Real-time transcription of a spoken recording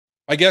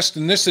My guest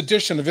in this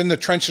edition of In the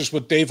Trenches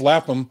with Dave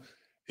Lapham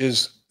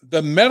is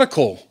the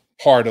medical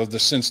part of the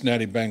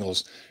Cincinnati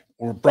Bengals.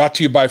 We're brought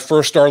to you by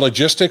First Star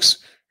Logistics,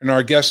 and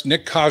our guest,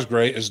 Nick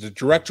Cosgray, is the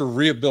Director of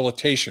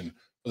Rehabilitation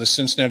for the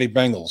Cincinnati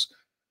Bengals.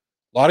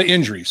 A lot of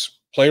injuries.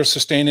 Players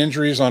sustain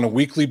injuries on a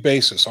weekly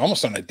basis,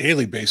 almost on a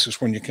daily basis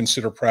when you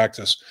consider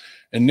practice.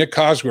 And Nick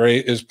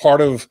Cosgray is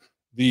part of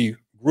the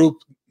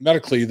group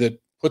medically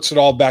that puts it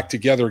all back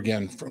together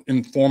again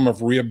in form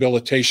of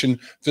rehabilitation,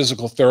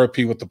 physical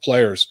therapy with the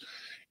players.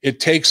 It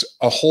takes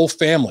a whole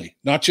family,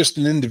 not just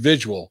an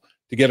individual,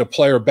 to get a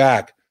player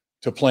back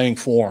to playing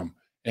form.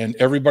 And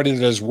everybody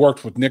that has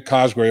worked with Nick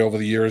Cosgray over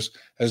the years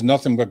has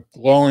nothing but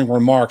glowing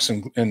remarks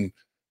and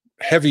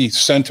heavy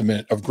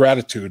sentiment of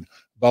gratitude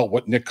about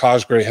what Nick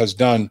Cosgray has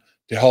done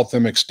to help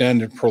them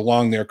extend and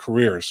prolong their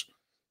careers.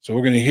 So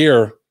we're going to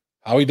hear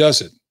how he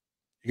does it.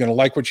 You're going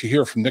to like what you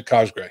hear from Nick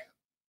Cosgray.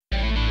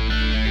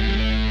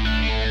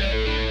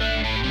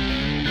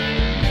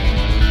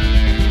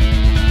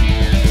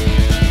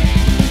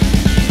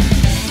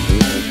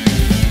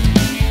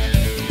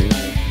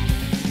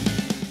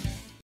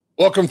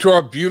 Welcome to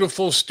our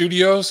beautiful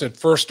studios at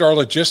First Star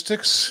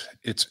Logistics.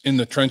 It's In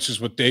the Trenches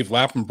with Dave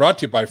Lapham, brought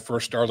to you by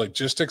First Star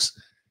Logistics.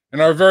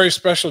 And our very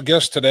special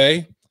guest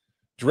today,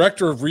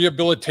 Director of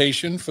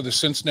Rehabilitation for the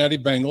Cincinnati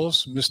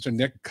Bengals, Mr.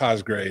 Nick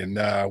Cosgray.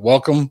 And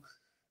welcome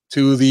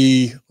to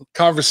the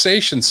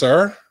conversation,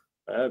 sir.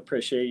 I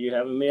appreciate you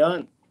having me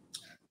on.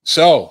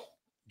 So,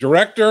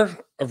 Director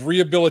of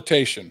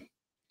Rehabilitation.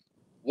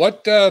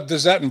 What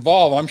does that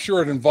involve? I'm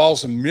sure it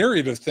involves a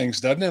myriad of things,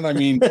 doesn't it? I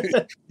mean,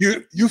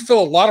 you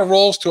fill a lot of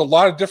roles to a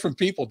lot of different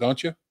people,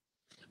 don't you?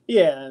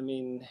 Yeah, I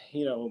mean,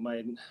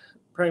 my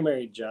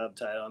primary job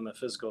title, I'm a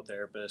physical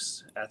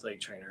therapist, athletic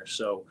trainer.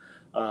 So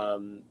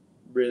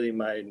really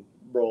my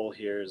role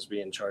here is be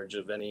in charge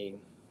of any,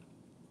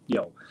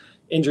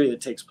 injury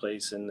that takes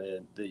place in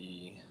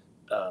the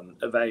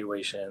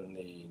evaluation,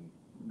 the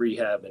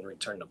rehab and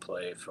return to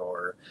play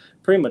for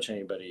pretty much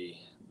anybody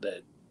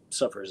that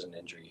suffers an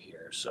injury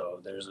here. So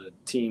there's a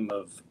team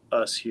of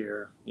us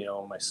here,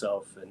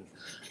 myself and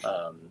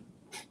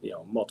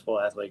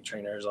multiple athletic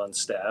trainers on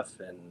staff,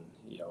 and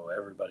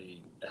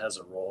everybody has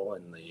a role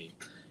in the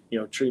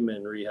treatment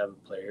and rehab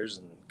of players,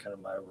 and kind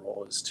of my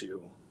role is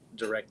to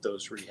direct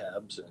those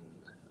rehabs and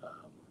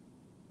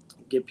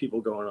get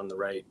people going on the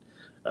right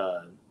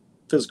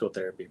physical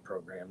therapy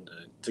program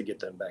to get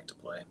them back to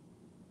play.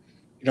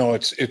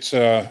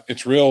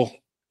 It's real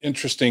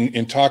interesting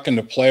in talking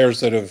to players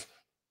that have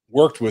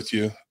worked with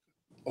you.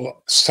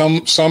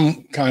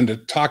 Some kind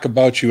of talk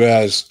about you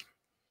as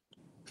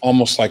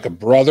almost like a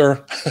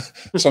brother.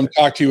 Some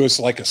talk to you as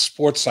like a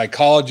sports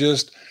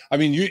psychologist. I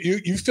mean,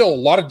 you fill a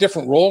lot of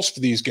different roles for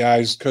these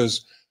guys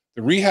because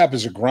the rehab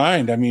is a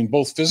grind. I mean,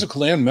 both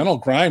physical and mental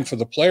grind for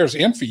the players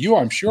and for you,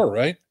 I'm sure,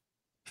 right?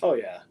 Oh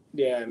yeah.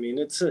 I mean,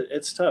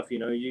 it's tough.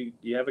 You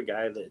have a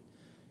guy that,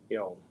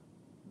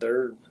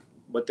 they're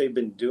what they've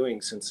been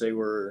doing since they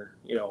were,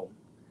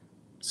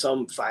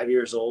 some 5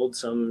 years old,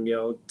 some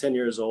 10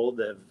 years old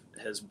that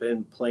has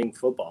been playing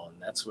football,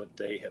 and that's what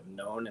they have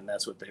known, and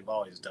that's what they've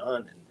always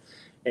done.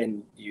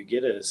 And you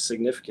get a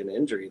significant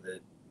injury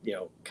that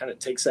kind of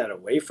takes that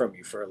away from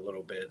you for a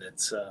little bit.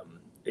 It's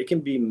it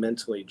can be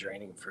mentally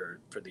draining for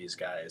these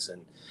guys,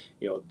 and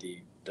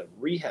the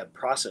rehab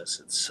process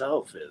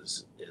itself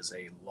is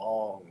a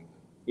long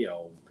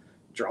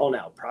drawn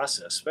out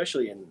process,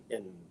 especially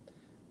in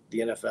the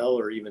NFL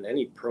or even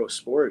any pro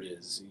sport.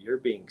 Is you're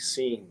being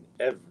seen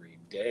every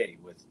day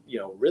with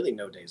really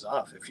no days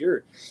off. If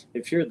you're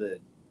the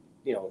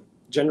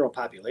general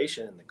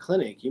population in the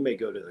clinic, you may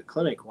go to the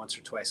clinic once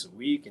or twice a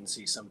week and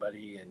see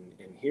somebody,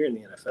 and here in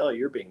the NFL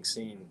you're being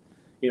seen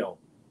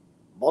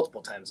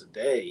multiple times a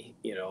day,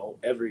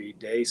 every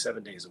day,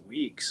 7 days a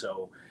week.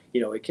 So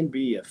it can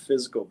be a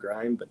physical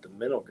grind, but the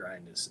mental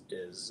grind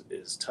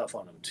is tough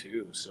on them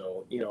too.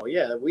 So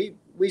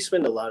we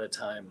spend a lot of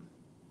time,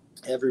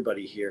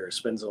 everybody here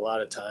spends a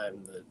lot of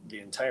time, the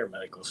entire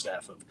medical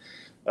staff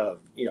of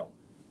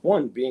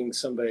one, being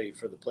somebody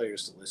for the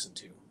players to listen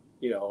to,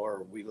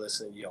 or we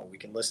listen, we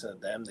can listen to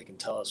them. They can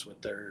tell us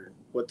what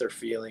they're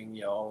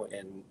feeling,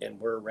 and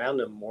we're around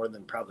them more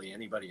than probably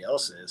anybody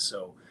else is.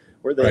 So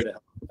we're there to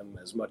help them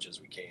as much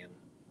as we can.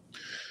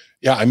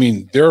 Yeah. I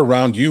mean, they're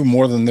around you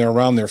more than they're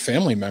around their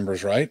family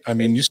members, right? I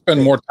mean, you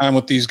spend more time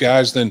with these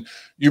guys than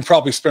you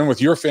probably spend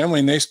with your family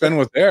and they spend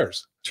with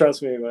theirs.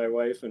 Trust me, my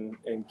wife and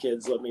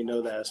kids let me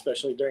know that,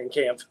 especially during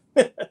camp.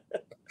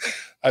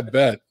 I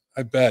bet.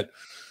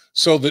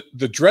 So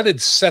the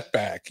dreaded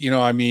setback,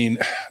 I mean,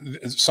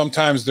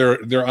 sometimes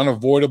they're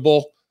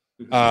unavoidable,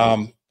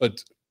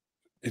 but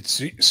it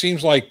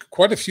seems like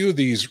quite a few of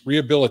these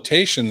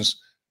rehabilitations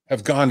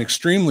have gone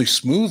extremely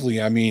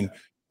smoothly. I mean,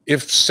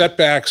 if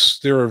setbacks,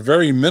 they're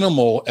very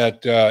minimal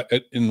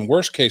in the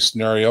worst case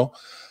scenario,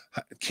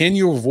 can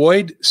you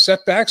avoid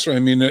setbacks? Or I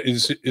mean,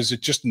 is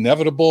it just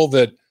inevitable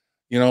that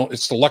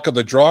it's the luck of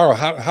the draw, or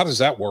how does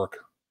that work?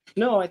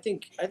 No, I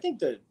think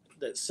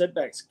that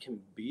setbacks can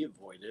be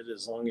avoided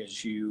as long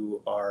as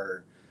you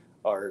are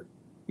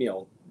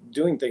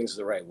doing things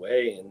the right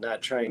way and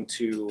not trying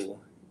to,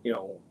 you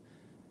know,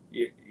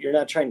 you're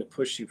not trying to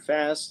push too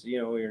fast.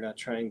 You know, you're not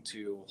trying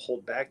to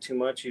hold back too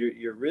much.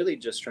 You're really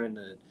just trying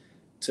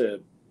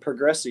to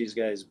progress these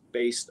guys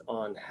based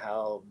on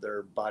how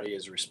their body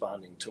is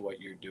responding to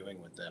what you're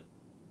doing with them.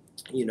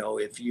 You know,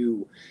 if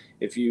you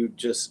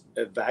just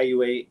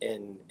evaluate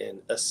and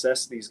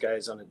assess these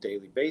guys on a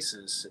daily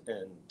basis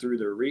and through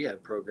their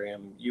rehab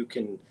program, you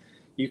can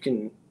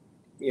you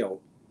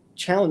know,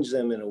 challenge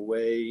them in a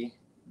way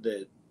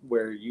that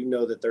where you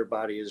know that their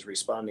body is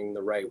responding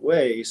the right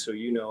way. So,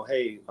 you know,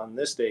 hey, on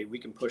this day we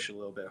can push a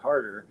little bit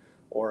harder,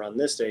 or on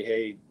this day,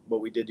 hey, what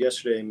we did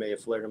yesterday may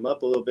have flared them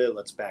up a little bit,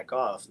 let's back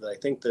off. I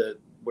think that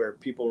where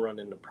people run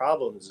into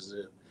problems is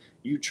that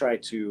you try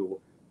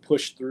to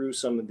push through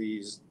some of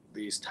these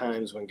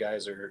times when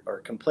guys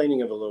are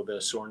complaining of a little bit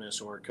of soreness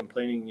or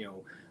complaining, you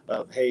know,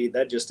 of, hey,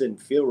 that just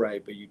didn't feel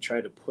right, but you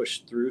try to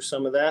push through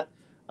some of that,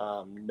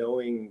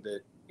 knowing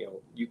that, you know,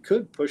 you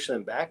could push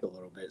them back a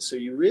little bit. So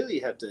you really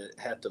have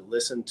to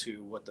listen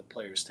to what the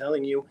player's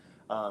telling you,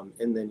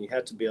 and then you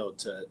have to be able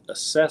to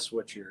assess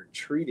what you're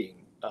treating,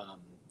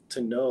 to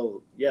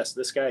know, yes,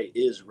 this guy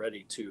is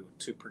ready to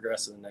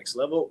progress to the next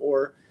level,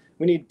 or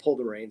we need to pull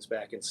the reins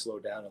back and slow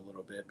down a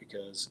little bit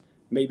because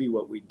maybe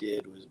what we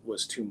did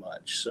was too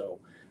much. So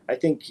I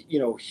think, you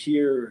know,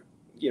 here,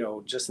 you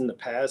know, just in the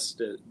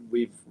past,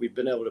 we've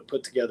been able to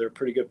put together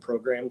pretty good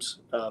programs,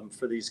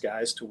 for these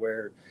guys to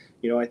where,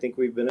 you know, I think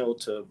we've been able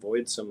to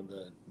avoid some of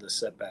the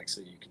setbacks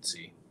that you could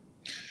see.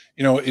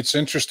 You know, it's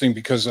interesting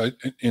because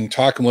in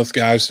talking with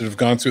guys that have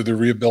gone through the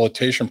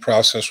rehabilitation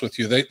process with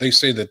you, they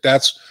say that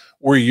that's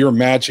where your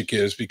magic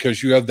is,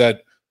 because you have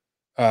that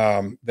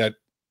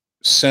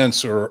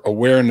sense or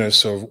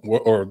awareness of,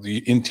 or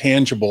the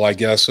intangible, I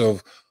guess,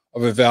 of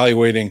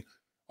evaluating,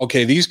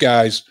 okay, these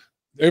guys,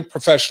 they're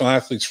professional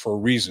athletes for a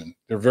reason.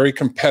 They're very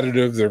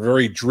competitive, they're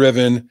very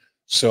driven.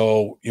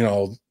 So, you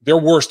know, their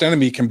worst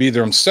enemy can be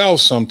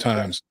themselves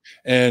sometimes.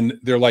 And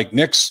they're like,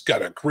 Nick's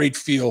got a great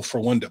feel for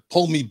when to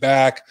pull me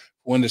back,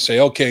 when to say,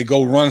 okay,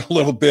 go run a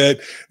little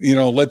bit, you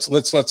know, let's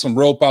let some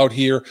rope out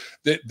here.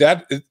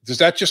 That does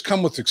that just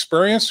come with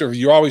experience, or have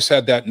you always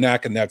had that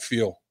knack and that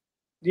feel?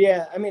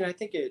 Yeah, I mean, I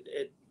think it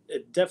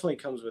definitely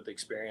comes with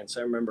experience.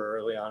 I remember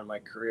early on in my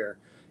career,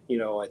 you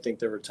know, I think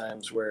there were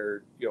times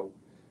where, you know,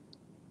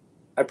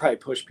 I probably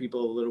pushed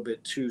people a little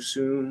bit too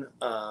soon,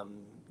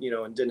 you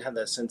know, and didn't have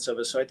that sense of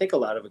it. So I think a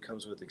lot of it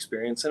comes with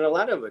experience, and a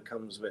lot of it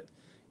comes with,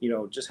 you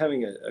know, just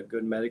having a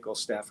good medical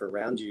staff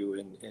around you,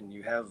 and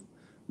you have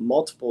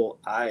multiple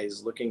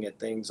eyes looking at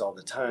things all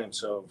the time.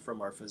 So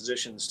from our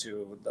physicians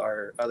to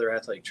our other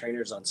athletic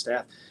trainers on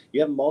staff,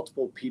 you have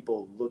multiple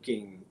people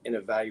looking and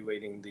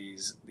evaluating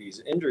these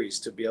injuries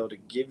to be able to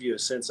give you a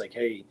sense like,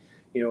 hey,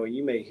 you know,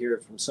 you may hear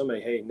it from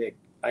somebody, hey, Nick,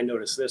 I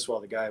noticed this while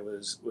the guy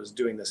was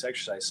doing this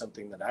exercise,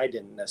 something that I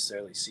didn't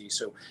necessarily see.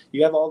 So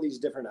you have all these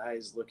different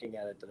eyes looking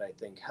at it that I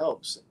think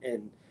helps.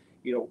 And,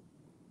 you know,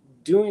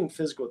 doing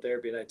physical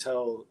therapy, and I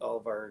tell all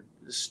of our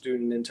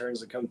student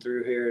interns that come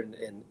through here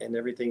and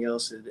everything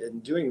else,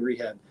 and doing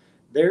rehab,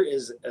 there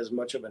is as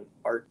much of an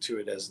art to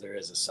it as there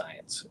is a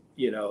science.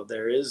 You know,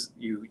 there is,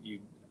 you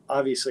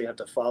obviously have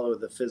to follow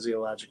the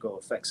physiological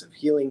effects of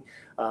healing,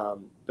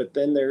 but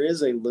then there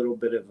is a little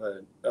bit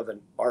of an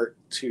art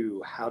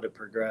to how to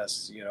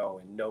progress, you know,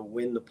 and know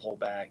when to pull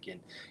back. And,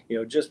 you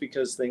know, just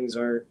because things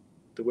aren't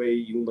the way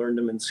you learned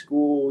them in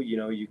school, you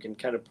know, you can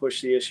kind of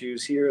push the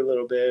issues here a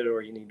little bit,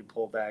 or you need to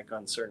pull back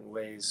on certain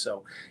ways.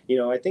 So, you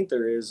know, I think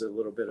there is a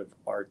little bit of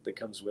art that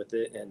comes with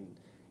it. And,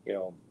 you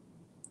know,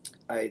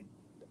 I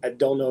I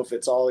don't know if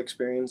it's all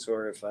experience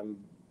or if I'm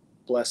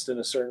blessed in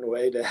a certain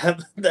way to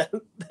have that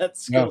Yeah,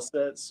 skill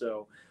set.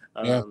 So,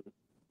 yeah. um,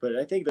 but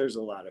I think there's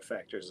a lot of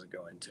factors that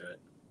go into it.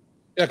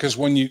 Yeah, because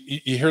when you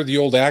hear the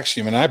old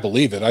axiom, and I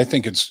believe it, I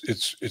think it's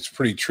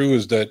pretty true,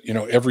 is that, you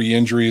know, every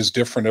injury is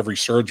different, every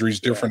surgery is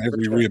Yeah, different, for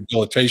every sure.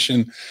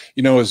 rehabilitation,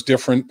 you know, is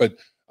different. But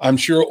I'm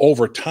sure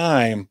over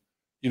time,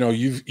 you know,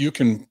 you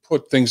can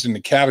put things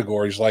into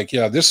categories like,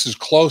 yeah, this is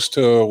close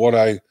to what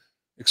I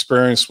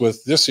experienced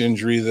with this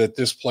injury that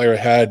this player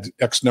had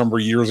X number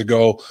of years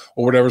ago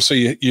or whatever. So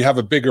you have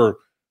a bigger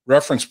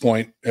reference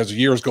point as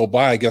years go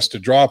by, I guess, to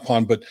draw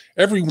upon. But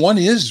every one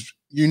is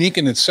unique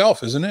in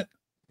itself, isn't it?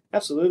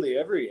 Absolutely.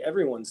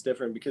 Everyone's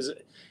different because,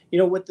 you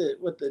know, what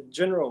the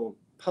general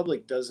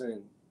public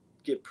doesn't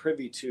get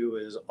privy to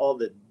is all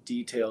the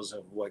details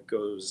of what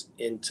goes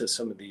into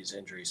some of these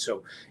injuries.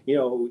 So, you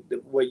know,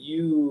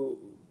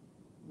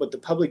 what the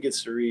public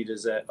gets to read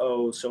is that,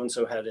 oh, so and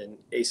so had an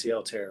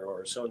ACL tear,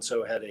 or so and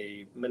so had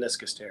a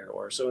meniscus tear,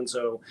 or so and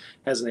so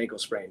has an ankle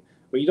sprain.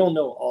 But you don't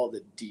know all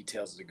the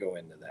details that go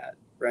into that,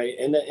 right?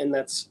 And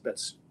that's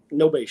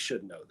nobody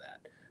should know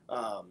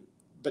that.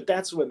 But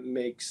that's what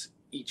makes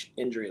each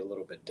injury a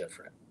little bit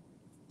different.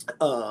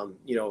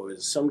 You know,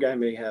 some guy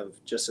may have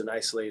just an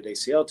isolated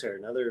ACL tear.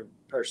 Another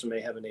person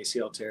may have an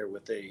ACL tear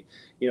with a,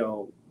 you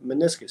know,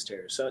 meniscus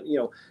tear. So, you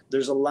know,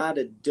 there's a lot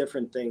of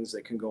different things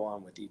that can go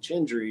on with each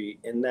injury,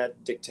 and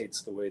that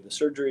dictates the way the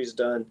surgery is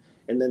done.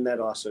 And then that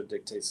also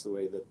dictates the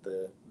way that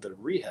the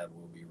rehab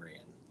will be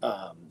ran.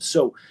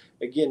 So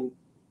again,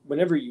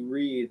 whenever you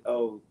read,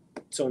 oh,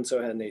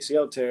 so-and-so had an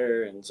ACL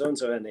tear and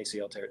so-and-so had an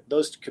ACL tear,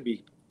 those could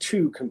be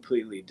two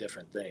completely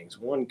different things.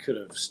 One could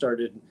have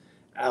started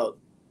out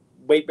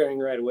weight bearing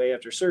right away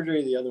after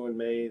surgery. The other one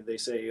they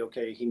say,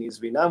 okay, he needs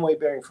to be non-weight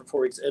bearing for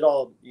 4 weeks. It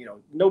all,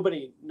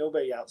 nobody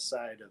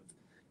outside of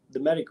the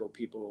medical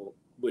people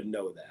would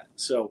know that.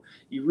 So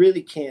you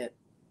really can't,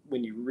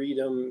 when you read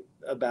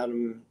about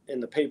them in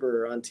the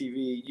paper or on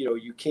TV,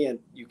 you can't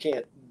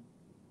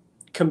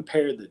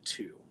compare the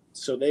two.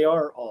 So they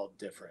are all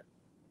different.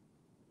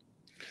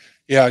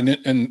 Yeah,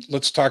 and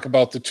let's talk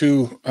about the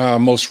two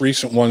most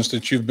recent ones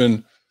that you've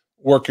been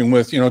working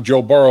with.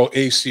 Joe Burrow,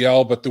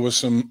 ACL, but there was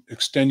some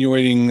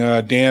extenuating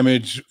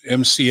damage,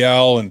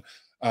 MCL,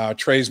 and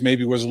Trey's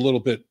maybe was a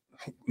little bit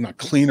not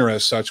cleaner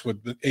as such,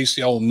 with the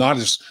ACL not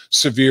as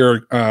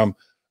severe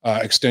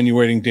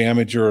extenuating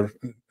damage or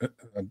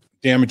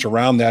damage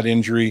around that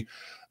injury.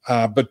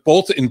 But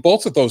in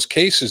both of those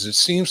cases, it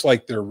seems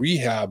like their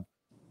rehab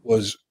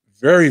was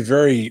very,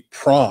 very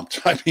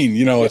prompt. I mean,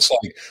 it's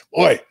like,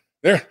 boy,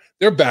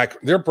 they're back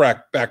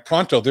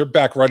pronto. They're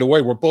back right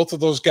away. Were both of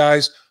those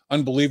guys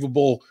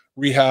unbelievable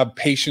rehab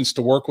patients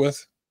to work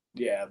with?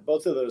 Yeah,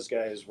 both of those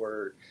guys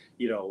were,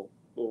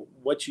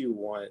 what you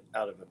want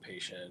out of a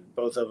patient.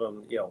 Both of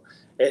them,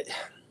 it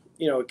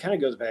kind of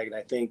goes back, and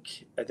I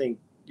think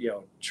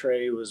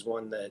Trey was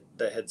one that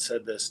had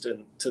said this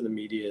to the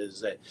media,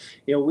 is that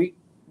we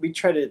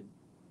try to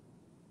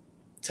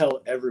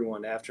tell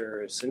everyone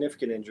after a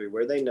significant injury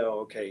where they know,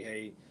 okay,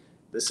 hey,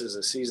 this is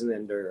a season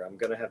ender, I'm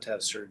going to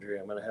have surgery,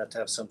 I'm going to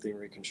have something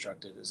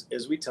reconstructed,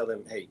 is we tell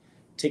them, hey,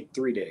 take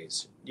 3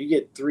 days. You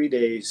get 3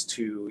 days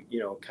to,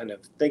 kind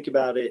of think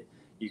about it.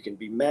 You can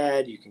be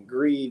mad, you can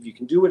grieve, you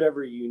can do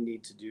whatever you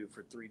need to do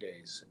for 3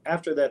 days.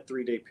 After that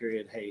 3-day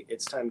period, hey,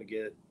 it's time to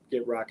get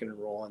rocking and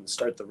rolling,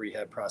 start the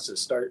rehab process,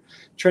 start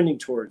trending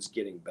towards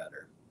getting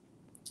better.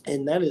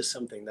 And that is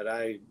something that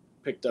I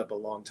picked up a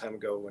long time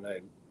ago when I,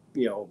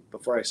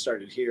 before I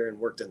started here and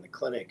worked in the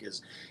clinic,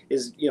 is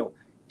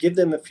give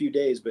them a few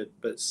days,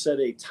 but set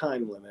a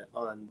time limit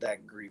on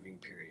that grieving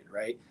period,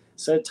 right?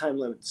 Set a time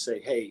limit to say,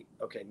 hey,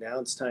 okay, now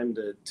it's time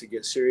to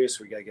get serious.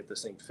 We got to get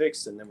this thing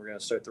fixed, and then we're going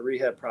to start the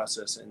rehab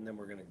process, and then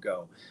we're going to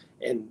go.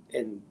 And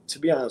to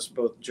be honest,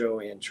 both Joe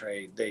and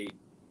Trey, they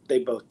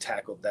both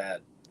tackled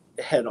that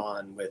head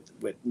on with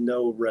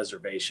no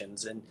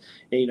reservations. And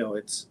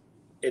it's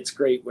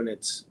great when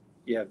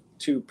you have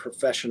two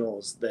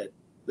professionals that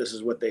this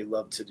is what they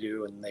love to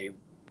do, and they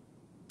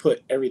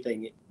put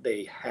everything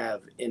they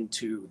have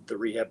into the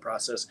rehab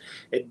process.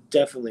 It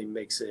definitely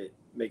makes it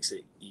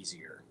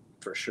easier,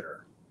 for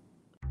sure.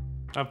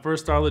 At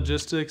First Star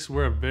Logistics,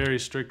 we're a very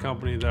strict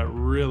company that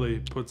really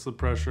puts the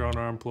pressure on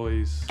our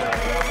employees.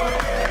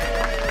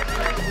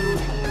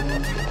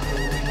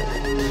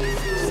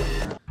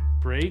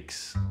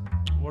 Breaks?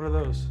 What are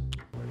those?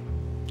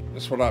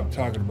 That's what I'm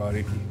talking about,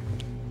 Icky.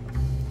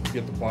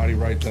 Get the body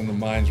right, then the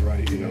mind's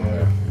right.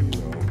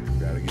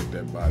 Got to get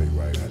that body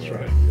right. That's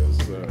right.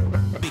 Yes, sir.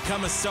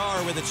 Become a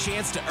star with a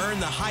chance to earn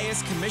the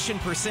highest commission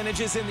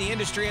percentages in the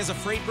industry as a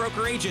freight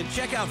broker agent.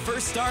 Check out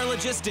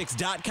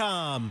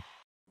firststarlogistics.com.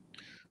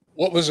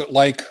 What was it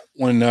like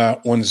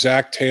when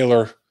Zach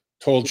Taylor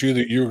told you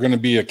that you were going to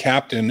be a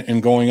captain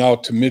and going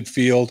out to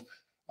midfield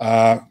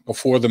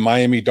before the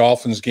Miami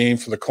Dolphins game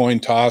for the coin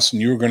toss,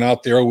 and you were going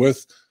out there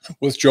with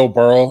Joe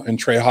Burrow and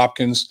Trey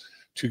Hopkins,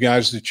 two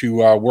guys that you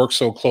worked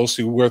so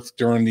closely with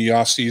during the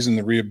off season,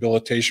 the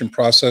rehabilitation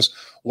process?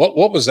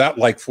 What was that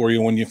like for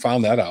you when you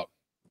found that out?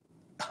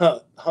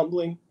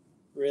 Humbling,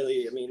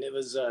 really. I mean, it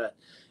was a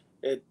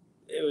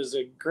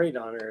great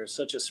honor,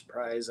 such a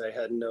surprise. I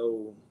had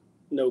no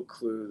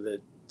clue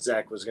that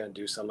Zach was going to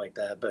do something like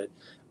that. But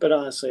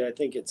honestly, I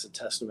think it's a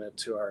testament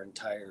to our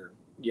entire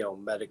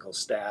medical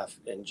staff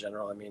in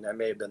general. I mean, I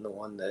may have been the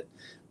one that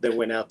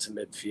went out to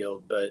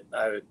midfield, but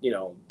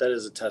that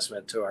is a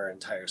testament to our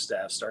entire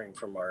staff, starting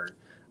from our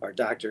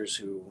doctors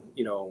who,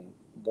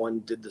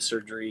 one did the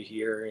surgery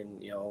here, and,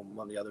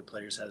 one of the other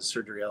players has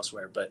surgery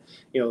elsewhere. But,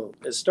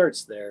 it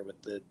starts there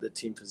with the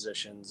team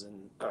physicians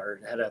and our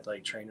head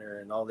athletic trainer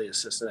and all the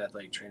assistant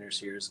athletic trainers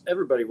here.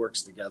 Everybody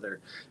works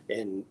together,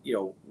 and,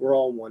 we're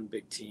all one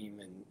big team.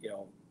 And,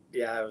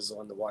 yeah, I was the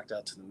one that walked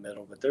out to the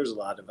middle, but there's a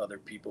lot of other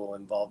people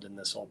involved in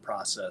this whole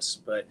process.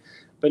 But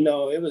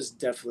no, it was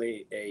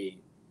definitely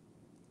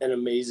an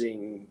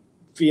amazing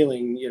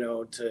feeling,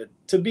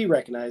 to be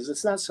recognized.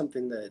 It's not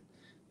something that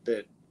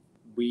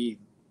we,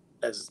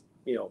 as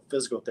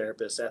physical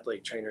therapists,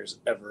 athletic trainers,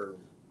 ever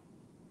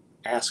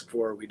ask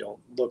for. We don't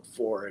look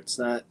for. It's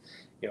not,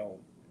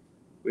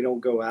 we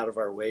don't go out of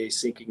our way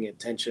seeking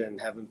attention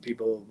and having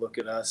people look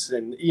at us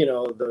and,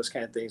 those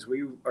kind of things.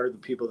 We are the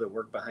people that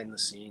work behind the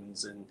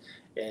scenes,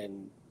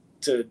 and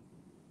to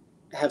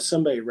have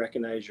somebody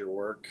recognize your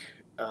work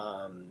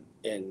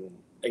and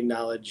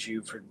acknowledge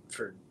you for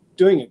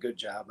doing a good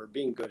job or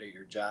being good at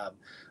your job.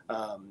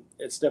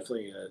 It's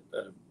definitely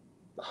a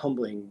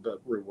humbling but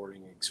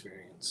rewarding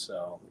experience.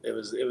 So it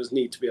was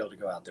neat to be able to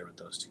go out there with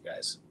those two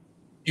guys.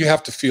 You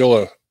have to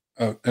feel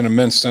an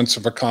immense sense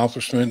of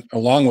accomplishment,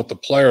 along with the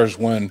players,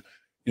 when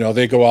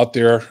they go out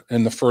there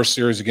in the first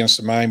series against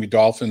the Miami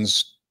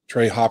Dolphins.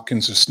 Trey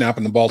Hopkins is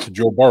snapping the ball to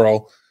Joe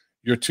Burrow,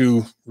 your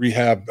two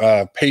rehab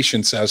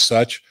patients as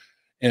such,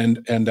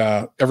 and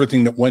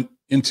everything that went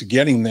into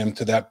getting them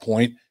to that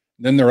point.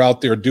 Then they're out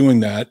there doing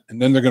that,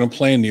 and then they're going to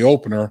play in the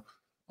opener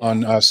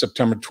on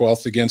September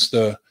 12th against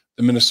the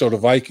Minnesota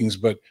Vikings.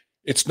 But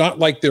it's not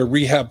like their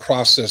rehab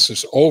process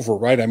is over,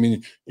 right? I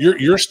mean,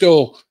 you're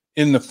still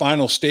in the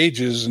final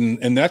stages,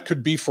 and that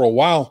could be for a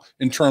while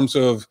in terms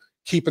of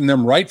keeping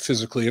them right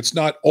physically. It's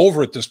not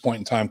over at this point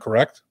in time,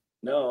 correct?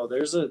 No,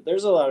 there's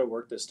a lot of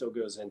work that still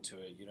goes into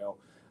it.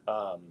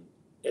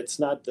 It's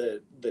not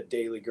the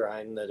daily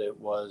grind that it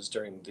was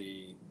during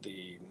the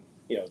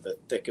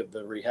thick of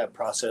the rehab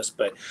process,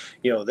 but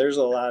there's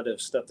a lot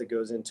of stuff that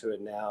goes into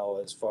it now,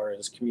 as far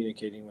as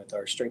communicating with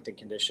our strength and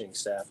conditioning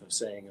staff, of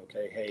saying,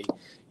 okay, hey,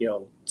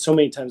 so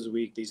many times a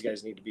week these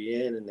guys need to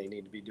be in and they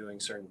need to be doing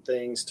certain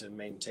things to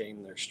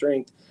maintain their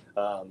strength.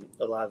 A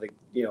lot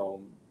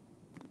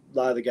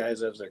of the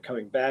guys, as they're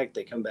coming back,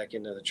 they come back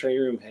into the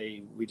training room,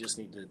 hey, we just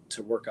need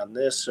to work on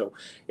this. So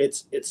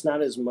it's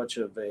not as much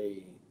of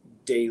a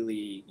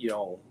daily,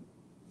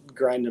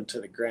 grind them to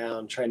the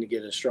ground, trying to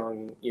get as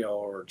strong,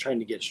 or trying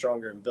to get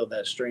stronger and build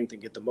that strength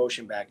and get the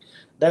motion back.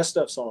 That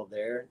stuff's all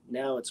there.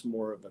 Now it's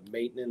more of a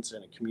maintenance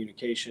and a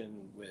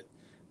communication with,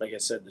 like I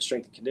said, the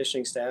strength and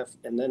conditioning staff,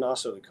 and then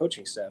also the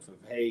coaching staff of,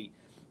 hey,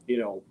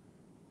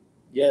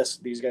 yes,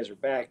 these guys are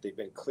back. They've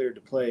been cleared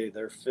to play.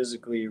 They're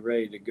physically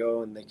ready to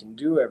go and they can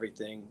do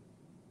everything,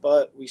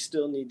 but we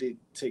still need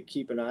to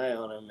keep an eye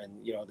on them.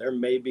 And, there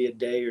may be a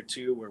day or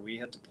two where we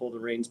have to pull the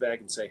reins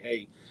back and say,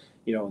 hey,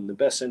 in the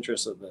best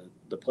interest of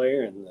the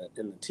player and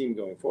the team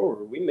going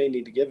forward, we may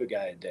need to give a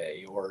guy a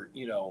day, or,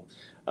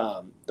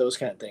 those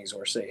kind of things,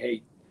 or say,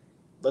 hey,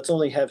 let's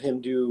only have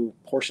him do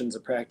portions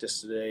of practice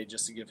today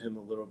just to give him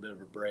a little bit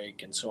of a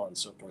break, and so on and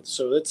so forth.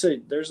 So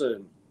there's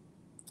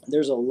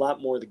a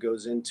lot more that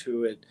goes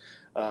into it,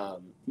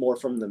 more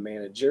from the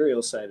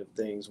managerial side of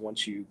things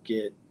once you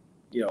get,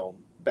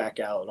 back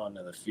out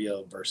onto the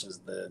field versus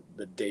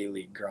the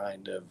daily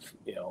grind of,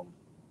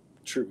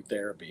 true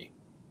therapy.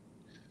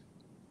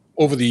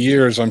 Over the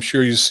years, I'm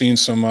sure you've seen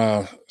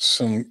some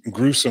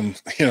gruesome,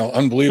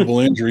 unbelievable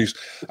injuries.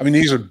 I mean,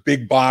 these are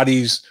big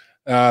bodies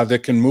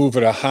that can move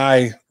at a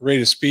high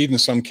rate of speed in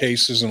some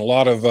cases, and a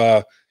lot of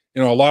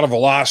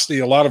velocity,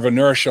 a lot of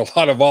inertia, a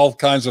lot of all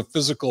kinds of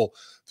physical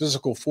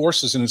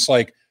forces. And it's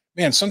like,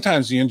 man,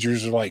 sometimes the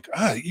injuries are like,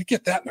 you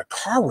get that in a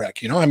car wreck,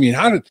 I mean,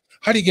 how do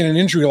you get an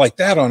injury like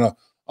that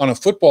on a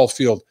football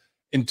field?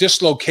 And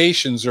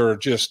dislocations are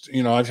just,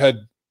 I've had,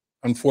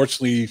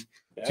 unfortunately,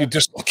 few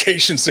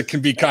dislocations that can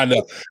be kind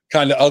of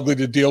ugly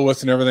to deal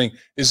with and everything.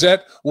 Is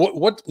that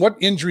what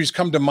injuries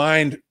come to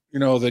mind,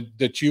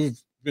 that you've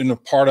been a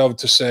part of,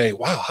 to say,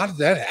 wow, how did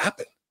that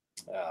happen?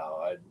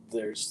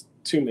 There's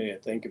too many to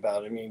think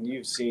about. I mean,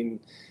 you've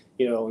seen,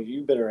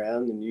 you've been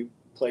around and you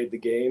played the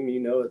game,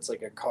 it's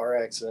like a car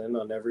accident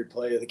on every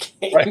play of the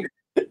game. Right.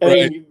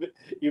 And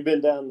you've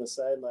been down the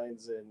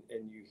sidelines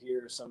and you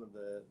hear some of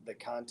the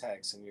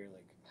contacts, and you're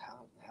like,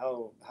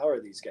 how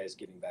are these guys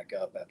getting back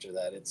up after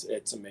that?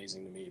 It's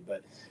amazing to me.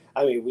 But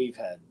I mean, we've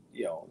had,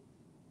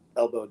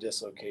 elbow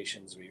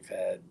dislocations, we've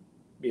had,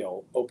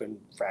 open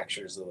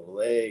fractures of the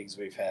legs,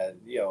 we've had,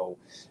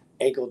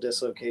 ankle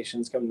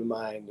dislocations come to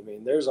mind. I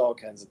mean, there's all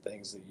kinds of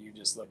things that you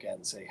just look at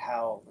and say,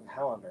 how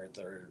on earth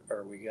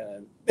are we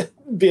going to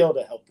be able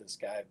to help this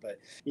guy? But,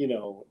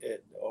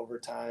 over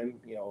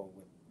time,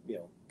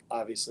 with,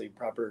 obviously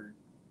proper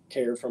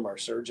care from our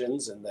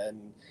surgeons, and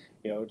then,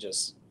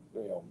 just,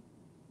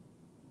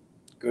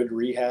 good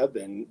rehab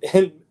and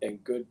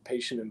good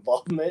patient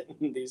involvement,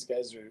 and these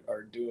guys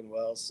are doing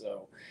well.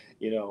 So,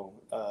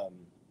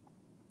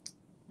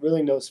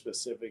 really no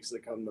specifics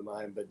that come to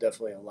mind, but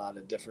definitely a lot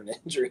of different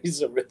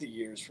injuries over the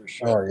years for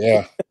sure. Oh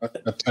yeah.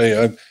 I tell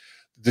you,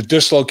 the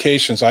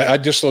dislocations, I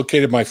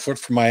dislocated my foot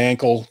from my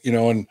ankle,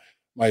 and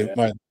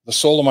the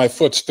sole of my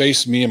foot's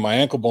facing me and my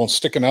ankle bone's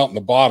sticking out in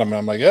the bottom. And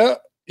I'm like, and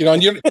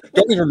you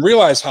don't even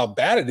realize how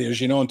bad it is,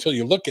 until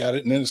you look at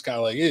it, and then it's kind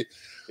of like, yeah.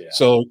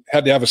 So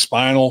had to have a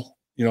spinal.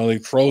 They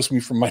froze me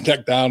from my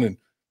neck down and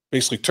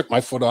basically took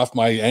my foot off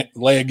my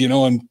leg,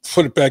 and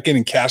put it back in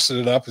and casted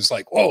it up. It's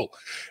like, whoa.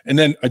 And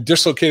then I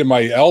dislocated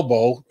my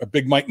elbow. A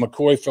big Mike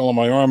McCoy fell on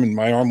my arm, and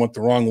my arm went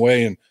the wrong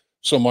way. And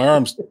so my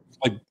arm's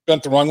like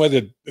bent the wrong way.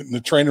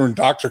 The trainer and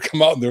doctor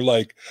come out, and they're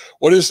like,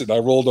 what is it? I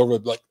rolled over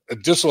like a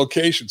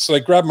dislocation. So I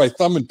grabbed my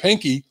thumb and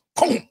pinky,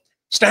 boom,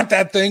 snapped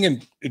that thing,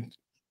 and it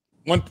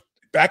went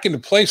back into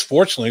place.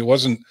 Fortunately, it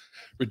wasn't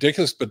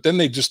ridiculous, but then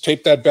they just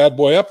taped that bad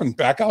boy up and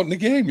back out in the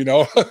game,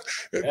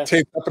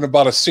 taped up in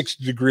about a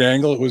 60-degree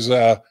angle. It was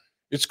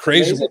it's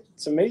crazy.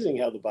 It's amazing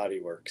how the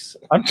body works.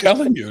 I'm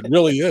telling you, it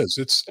really is.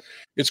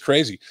 It's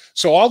crazy.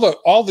 So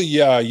all the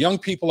young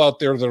people out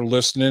there that are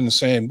listening and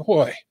saying,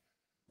 boy,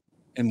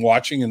 and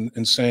watching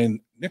and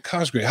saying, Nick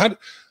Cosgray,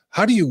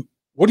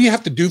 what do you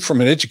have to do from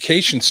an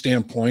education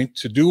standpoint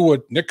to do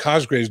what Nick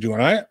Cosgray is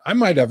doing? I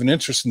might have an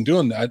interest in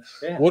doing that.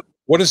 Yeah.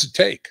 What does it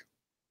take?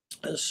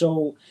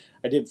 So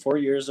I did 4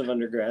 years of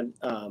undergrad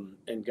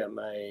and got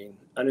my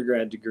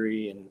undergrad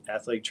degree in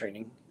athletic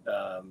training.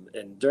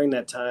 And during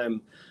that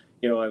time,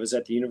 I was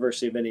at the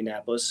University of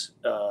Indianapolis.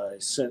 I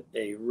sent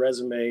a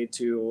resume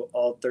to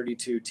all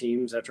 32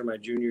 teams after my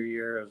junior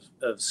year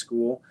of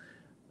school,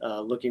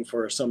 looking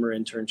for a summer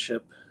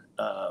internship.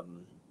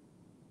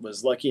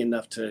 Was lucky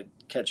enough to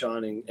catch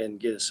on and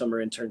get a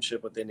summer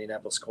internship with the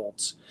Indianapolis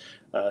Colts.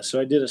 So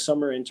I did a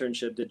summer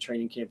internship, did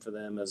training camp for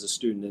them as a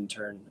student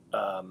intern.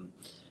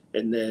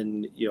 And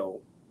then,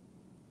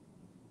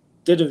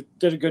 did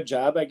a good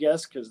job, I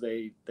guess, because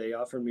they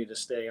offered me to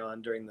stay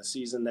on during the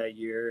season that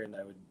year, and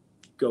I would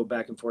go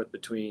back and forth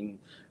between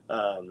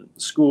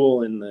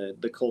school and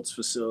the Colts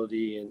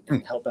facility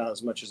and help out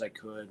as much as I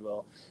could.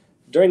 Well,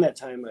 during that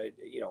time, I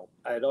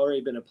had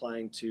already been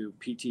applying to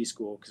PT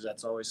school because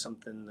that's always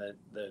something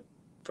that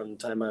from the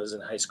time I was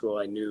in high school,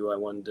 I knew I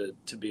wanted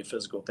to be a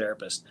physical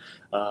therapist.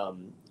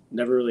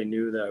 Never really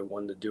knew that I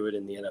wanted to do it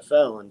in the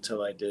NFL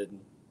until I did,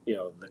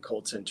 the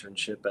Colts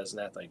internship as an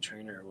athletic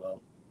trainer.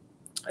 Well,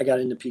 I got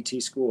into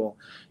PT school,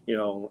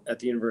 at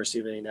the University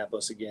of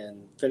Indianapolis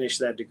again, finished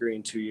that degree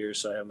in 2 years.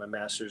 So I have my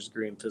master's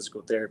degree in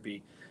physical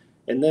therapy.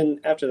 And then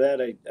after that,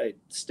 I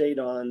stayed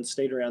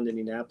around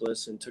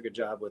Indianapolis and took a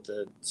job with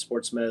the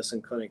sports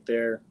medicine clinic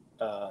there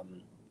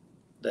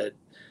that,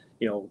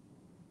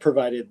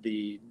 provided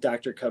the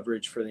doctor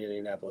coverage for the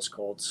Indianapolis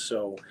Colts.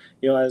 So,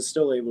 I was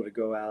still able to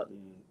go out and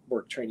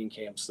work training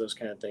camps, those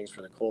kind of things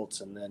for the Colts,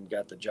 and then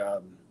got the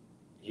job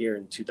here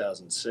in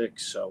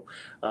 2006. So,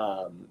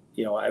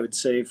 I would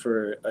say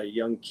for a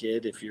young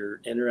kid, if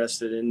you're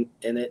interested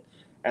in it,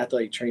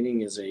 athletic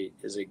training is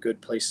a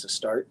good place to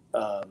start.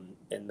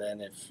 And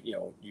then if,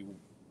 you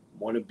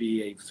want to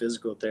be a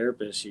physical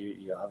therapist,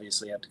 you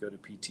obviously have to go to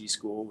PT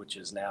school, which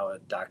is now a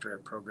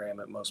doctorate program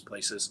at most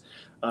places.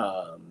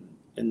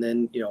 And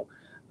then,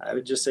 I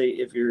would just say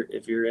if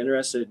you're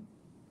interested,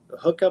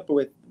 hook up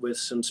with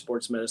some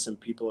sports medicine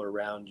people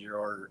around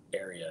your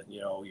area.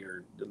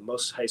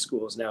 Most high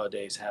schools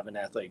nowadays have an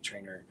athletic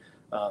trainer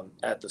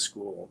at the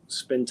school.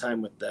 Spend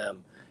time with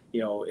them.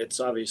 It's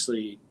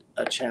obviously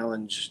a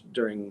challenge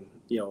during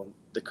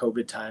the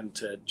COVID time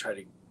to try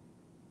to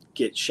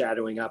get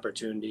shadowing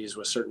opportunities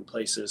with certain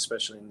places,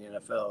 especially in the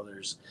NFL.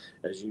 There's,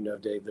 as you know,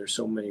 Dave, there's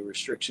so many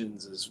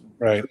restrictions as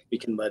right. we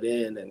can let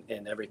in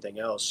and everything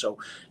else. So,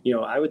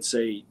 I would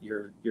say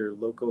your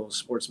local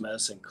sports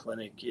medicine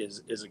clinic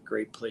is a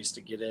great place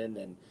to get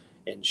in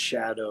and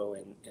shadow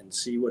and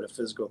see what a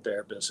physical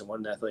therapist and what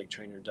an athletic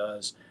trainer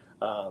does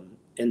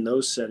in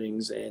those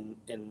settings. And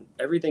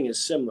everything is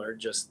similar,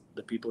 just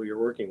the people you're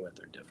working with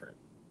are different.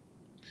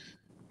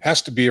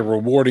 Has to be a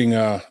rewarding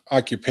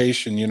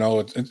occupation.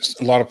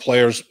 It's a lot of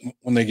players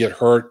when they get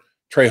hurt.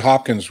 Trey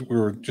Hopkins, we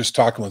were just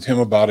talking with him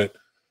about it,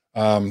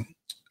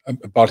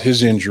 about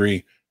his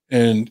injury.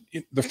 And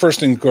the first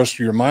thing that goes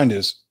through your mind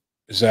is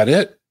that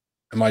it?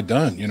 Am I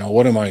done?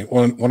 What am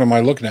I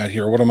looking at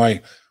here? What am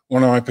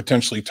I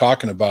potentially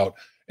talking about?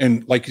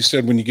 And like you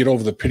said, when you get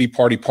over the pity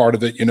party part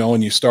of it,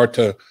 and you start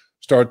to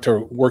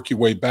work your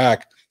way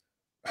back,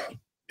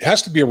 it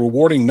has to be a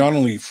rewarding, not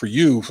only for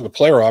you, for the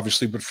player,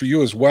 obviously, but for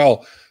you as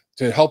well,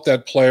 to help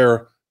that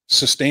player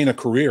sustain a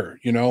career,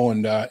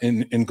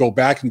 and go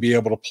back and be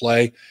able to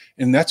play.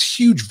 And that's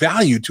huge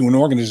value to an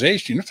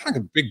organization. You're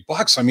talking big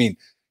bucks. I mean,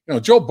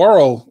 Joe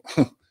Burrow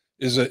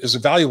is a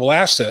valuable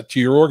asset to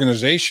your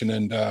organization,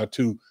 and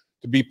to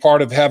be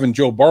part of having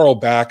Joe Burrow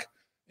back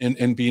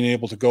and being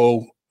able to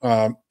go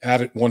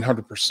at it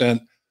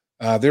 100%.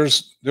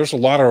 There's a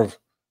lot of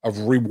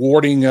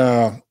rewarding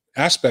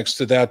aspects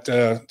to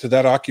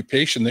that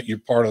occupation that you're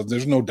part of.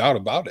 There's no doubt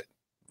about it.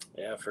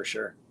 Yeah, for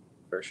sure.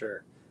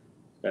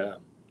 Yeah.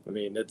 I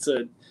mean, it's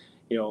a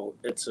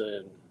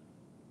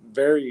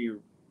very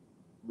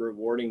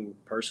rewarding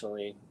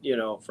personally,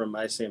 from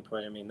my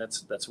standpoint. I mean,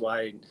 that's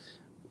why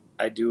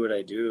I do what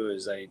I do,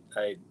 is I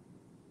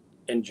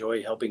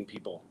enjoy helping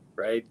people.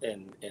 Right.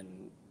 And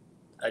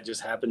I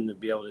just happen to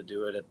be able to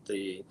do it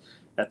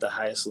at the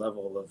highest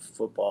level of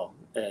football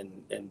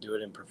and do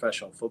it in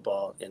professional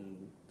football. And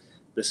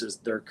this is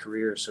their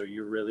career. So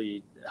you're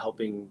really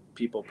helping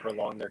people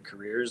prolong their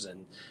careers.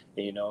 And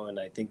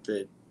I think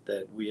that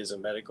we as a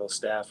medical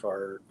staff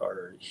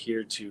are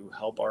here to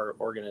help our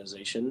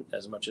organization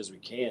as much as we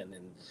can.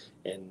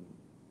 And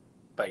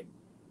by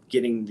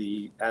getting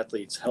the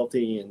athletes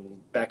healthy and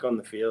back on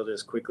the field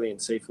as quickly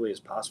and safely as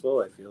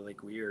possible, I feel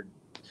like we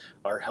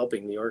are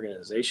helping the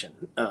organization.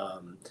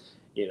 And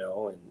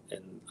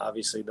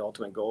obviously the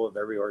ultimate goal of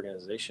every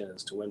organization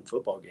is to win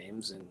football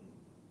games, and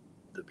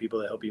the people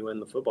that help you win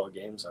the football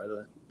games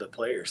are the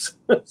players.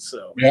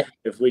 So yeah.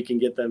 If we can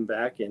get them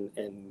back and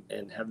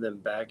have them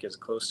back as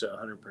close to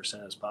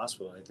 100% as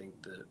possible, I think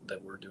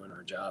that we're doing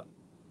our job.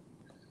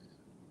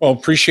 Well,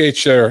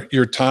 appreciate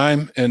your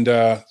time and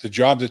the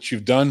job that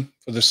you've done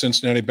for the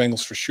Cincinnati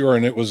Bengals for sure.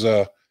 And it was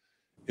a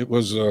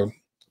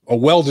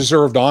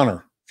well-deserved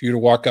honor for you to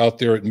walk out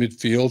there at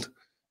midfield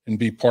and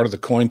be part of the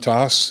coin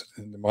toss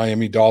and the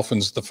Miami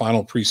Dolphins, the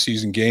final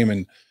preseason game.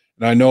 And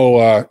I know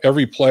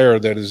every player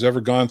that has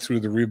ever gone through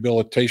the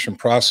rehabilitation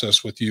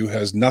process with you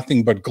has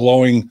nothing but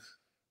glowing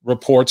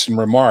reports and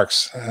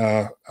remarks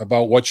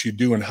about what you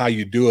do and how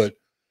you do it.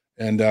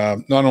 And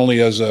not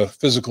only as a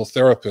physical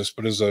therapist,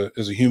 but as a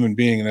human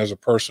being and as a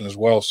person as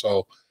well.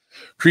 So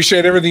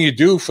appreciate everything you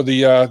do for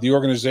the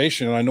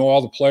organization. And I know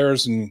all the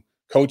players and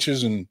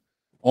coaches and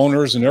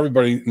owners and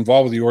everybody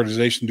involved with the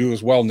organization do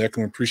as well, Nick,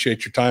 and we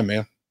appreciate your time,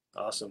 man.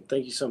 Awesome.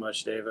 Thank you so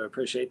much, Dave. I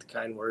appreciate the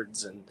kind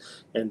words,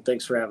 and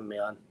thanks for having me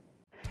on.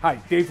 Hi,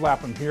 Dave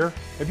Lapham here.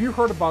 Have you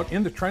heard about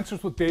In the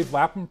Trenches with Dave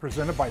Lapham,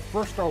 presented by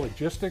First Star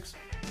Logistics?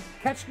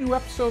 Catch new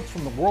episodes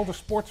from the world of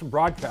sports and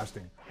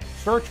broadcasting.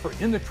 Search for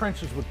In the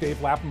Trenches with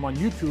Dave Lapham on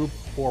YouTube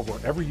or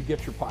wherever you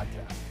get your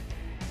podcasts.